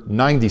their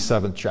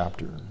 97th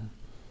chapter.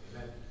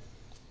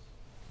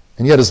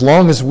 And yet, as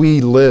long as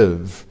we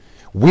live,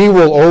 we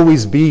will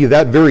always be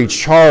that very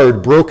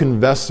charred, broken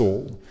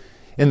vessel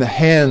in the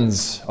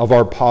hands of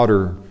our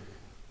potter,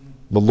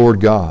 the Lord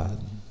God.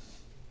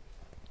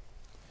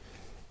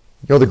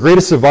 You know, the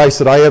greatest advice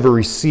that I ever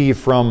received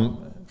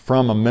from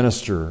a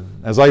minister,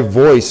 as I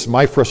voice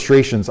my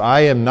frustrations,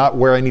 I am not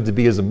where I need to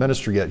be as a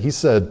minister yet. He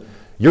said,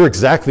 you're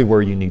exactly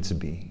where you need to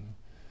be.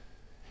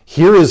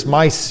 Here is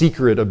my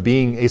secret of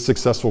being a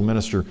successful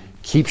minister.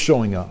 Keep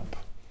showing up.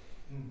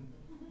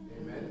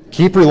 Amen.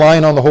 Keep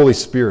relying on the Holy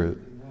Spirit.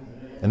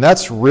 And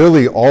that's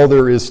really all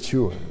there is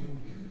to it.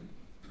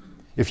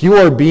 If you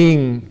are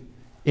being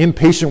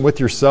impatient with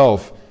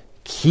yourself,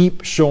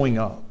 keep showing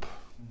up.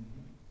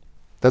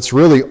 That's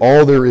really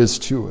all there is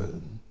to it.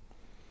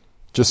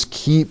 Just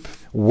keep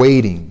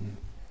waiting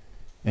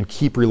and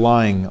keep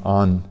relying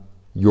on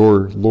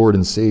your Lord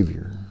and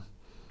Savior.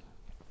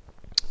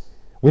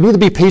 We need to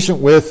be patient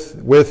with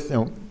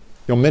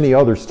many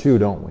others too,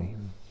 don't we?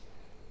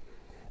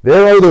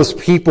 There are those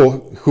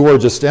people who are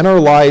just in our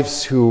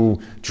lives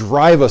who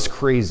drive us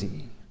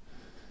crazy.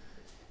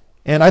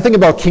 And I think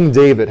about King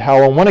David,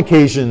 how on one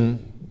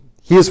occasion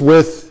he is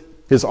with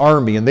his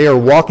army and they are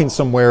walking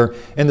somewhere,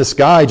 and this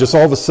guy just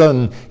all of a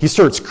sudden, he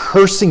starts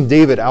cursing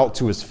David out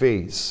to his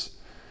face,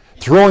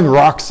 throwing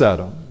rocks at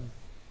him,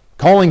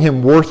 calling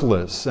him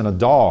worthless and a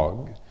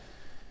dog.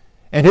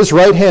 And his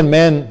right-hand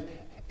man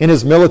in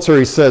his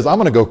military says, I'm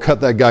going to go cut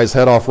that guy's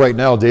head off right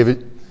now,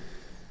 David.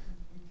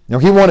 Now,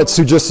 he wanted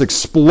to just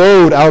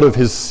explode out of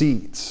his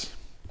seat.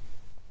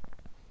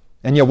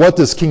 And yet, what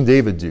does King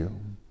David do?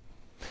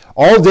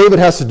 All David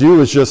has to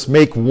do is just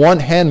make one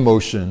hand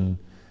motion,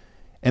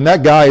 and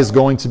that guy is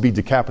going to be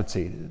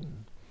decapitated.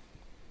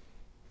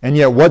 And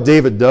yet, what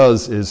David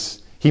does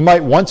is, he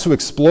might want to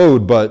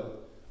explode,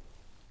 but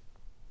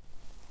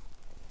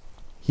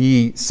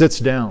he sits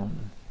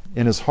down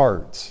in his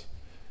heart.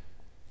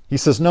 He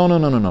says,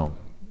 no.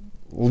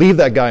 Leave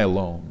that guy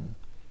alone.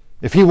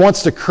 If he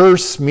wants to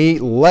curse me,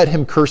 let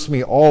him curse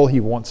me all he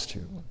wants to.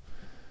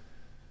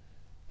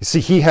 You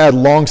see, he had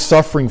long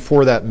suffering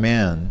for that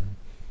man.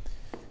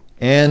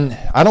 And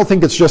I don't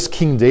think it's just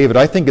King David.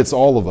 I think it's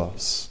all of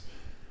us.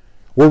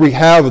 Where we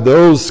have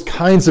those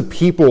kinds of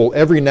people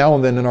every now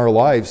and then in our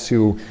lives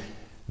who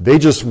they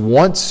just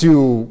want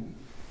to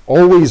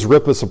always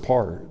rip us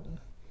apart.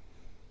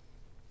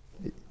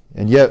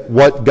 And yet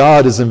what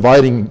God is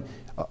inviting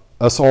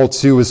us all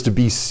to is to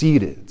be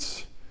seated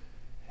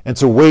and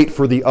to wait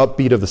for the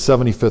upbeat of the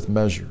 75th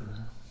measure.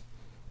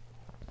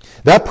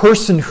 That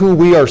person who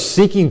we are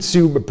seeking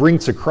to bring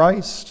to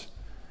Christ,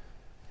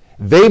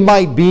 they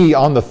might be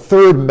on the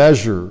 3rd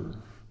measure,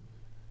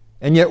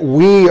 and yet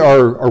we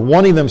are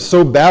wanting them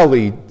so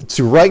badly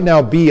to right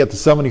now be at the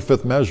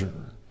 75th measure.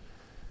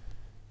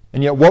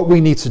 And yet what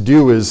we need to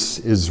do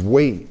is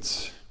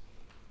wait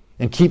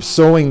and keep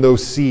sowing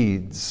those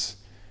seeds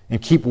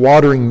and keep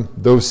watering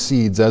those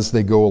seeds as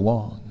they go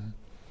along.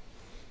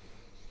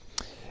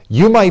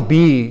 You might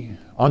be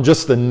on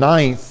just the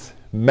 9th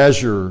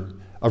measure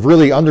of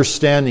really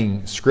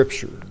understanding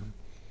Scripture.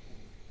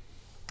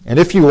 And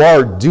if you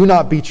are, do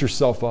not beat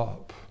yourself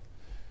up,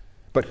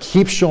 but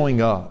keep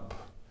showing up.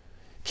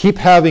 Keep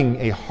having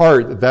a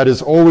heart that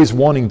is always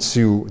wanting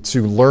to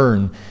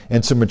learn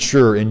and to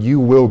mature, and you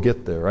will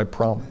get there, I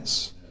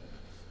promise.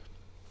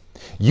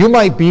 You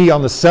might be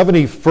on the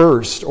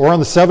 71st or on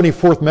the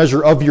 74th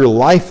measure of your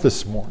life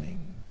this morning.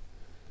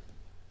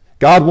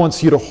 God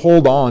wants you to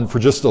hold on for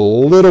just a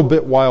little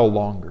bit while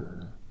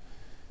longer,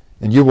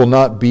 and you will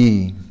not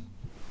be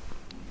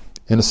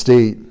in a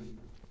state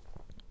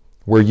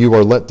where you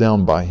are let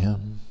down by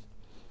Him.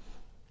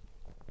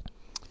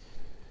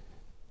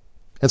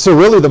 And so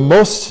really the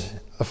most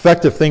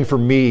effective thing for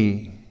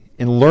me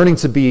in learning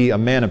to be a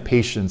man of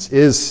patience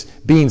is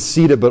being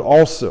seated, but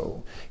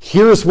also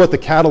here's what the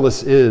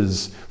catalyst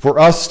is for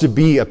us to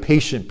be a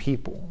patient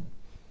people,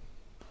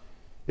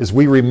 is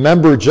we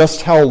remember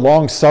just how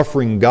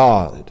long-suffering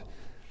God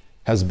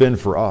has been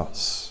for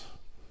us.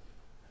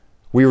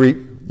 We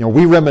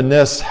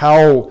reminisce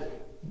how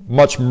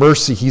much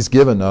mercy He's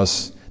given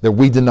us that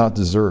we did not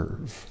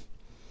deserve.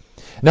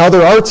 Now,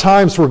 there are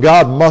times where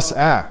God must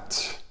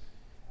act.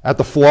 At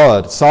the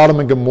flood, Sodom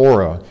and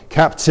Gomorrah,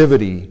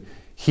 captivity,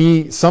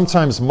 He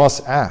sometimes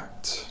must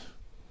act.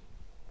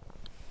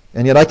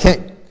 And yet I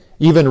can't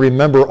even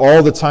remember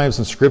all the times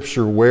in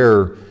Scripture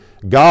where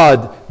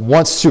God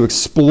wants to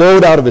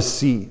explode out of His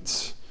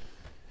seat.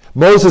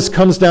 Moses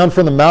comes down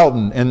from the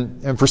mountain,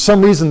 and for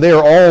some reason they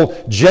are all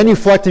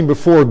genuflecting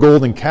before a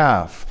golden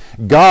calf.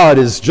 God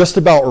is just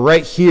about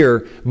right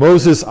here.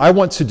 Moses, I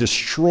want to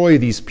destroy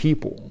these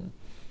people.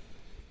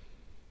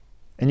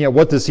 And yet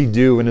what does He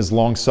do in His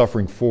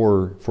long-suffering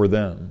for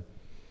them?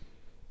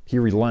 He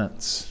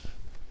relents.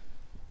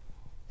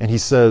 And He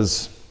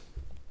says,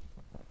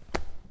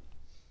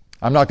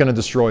 I'm not going to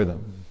destroy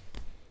them.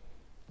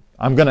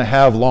 I'm going to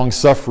have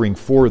long-suffering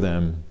for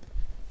them,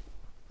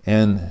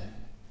 and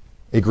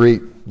a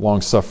great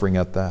long-suffering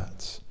at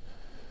that.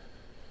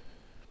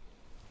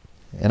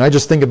 And I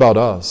just think about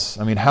us.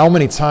 I mean, how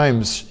many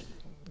times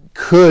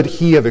could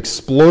He have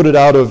exploded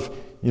out of,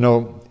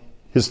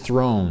 His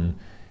throne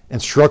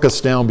and struck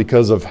us down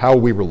because of how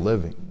we were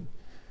living?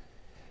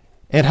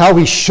 And how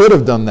He should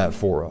have done that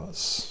for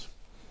us.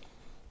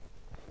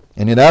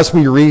 And yet, as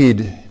we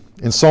read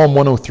in Psalm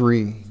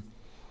 103,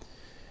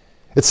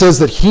 it says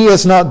that He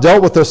has not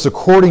dealt with us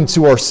according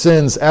to our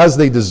sins as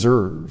they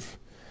deserve,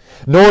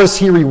 nor has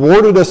He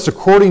rewarded us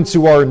according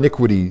to our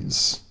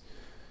iniquities.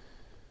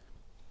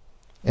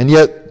 And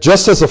yet,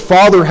 just as a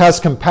father has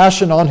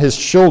compassion on his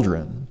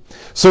children,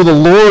 so the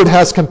Lord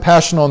has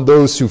compassion on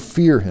those who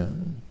fear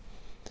Him,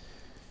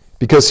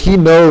 because He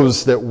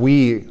knows that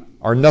we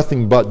are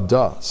nothing but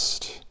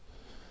dust.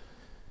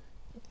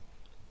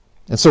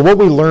 And so what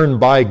we learn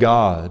by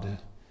God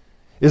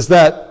is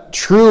that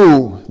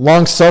true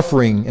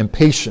long-suffering and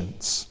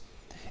patience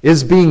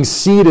is being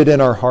seated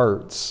in our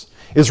hearts,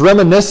 is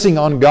reminiscing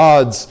on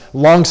God's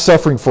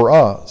long-suffering for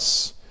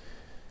us.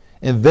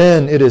 And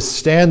then it is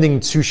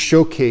standing to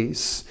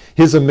showcase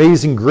His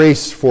amazing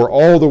grace for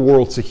all the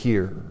world to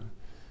hear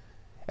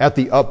at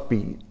the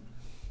upbeat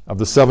of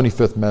the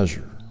 75th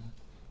measure.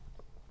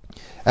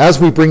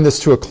 As we bring this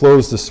to a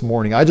close this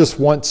morning, I just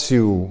want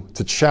to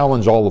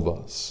challenge all of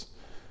us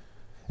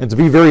and to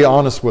be very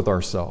honest with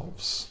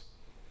ourselves.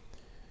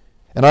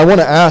 And I want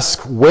to ask,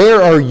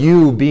 where are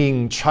you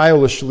being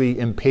childishly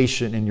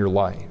impatient in your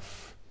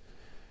life?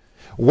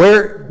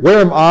 Where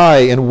am I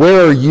and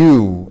where are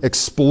you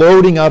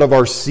exploding out of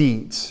our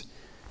seats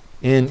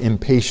in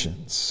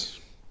impatience?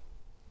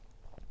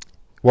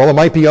 Well, it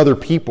might be other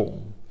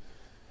people.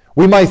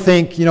 We might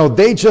think,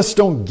 they just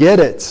don't get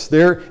it.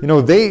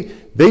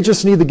 They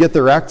just need to get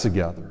their act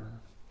together.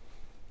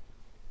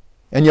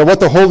 And yet what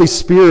the Holy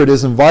Spirit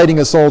is inviting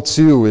us all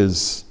to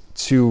is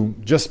to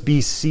just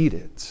be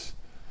seated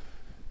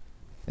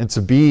and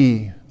to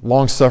be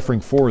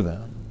long-suffering for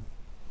them.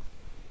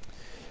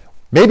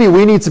 Maybe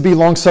we need to be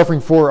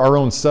long-suffering for our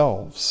own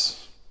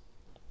selves.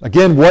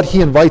 Again, what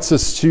He invites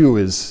us to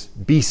is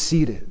be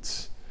seated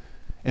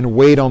and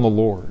wait on the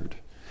Lord.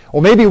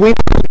 Or maybe we need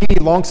to be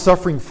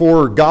long-suffering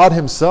for God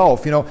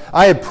Himself.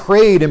 I have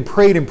prayed and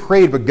prayed and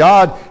prayed, but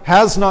God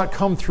has not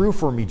come through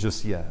for me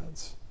just yet.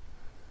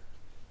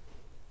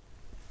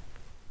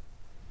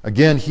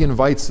 Again, He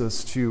invites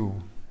us to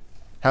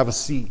have a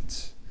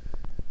seat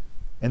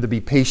and to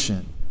be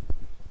patient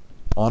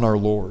on our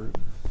Lord.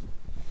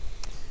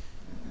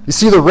 You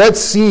see, the Red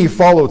Sea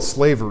followed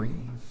slavery.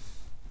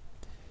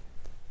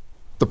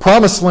 The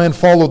Promised Land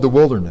followed the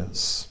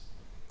wilderness.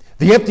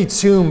 The empty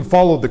tomb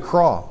followed the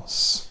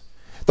cross.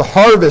 The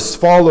harvest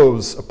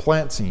follows a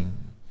planting.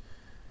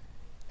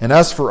 And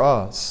as for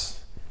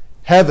us,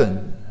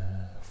 heaven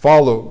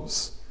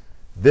follows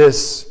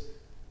this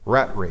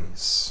rat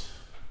race.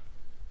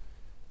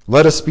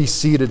 Let us be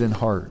seated in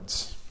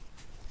heart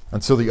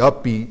until the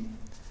upbeat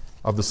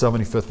of the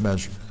 75th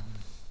measure.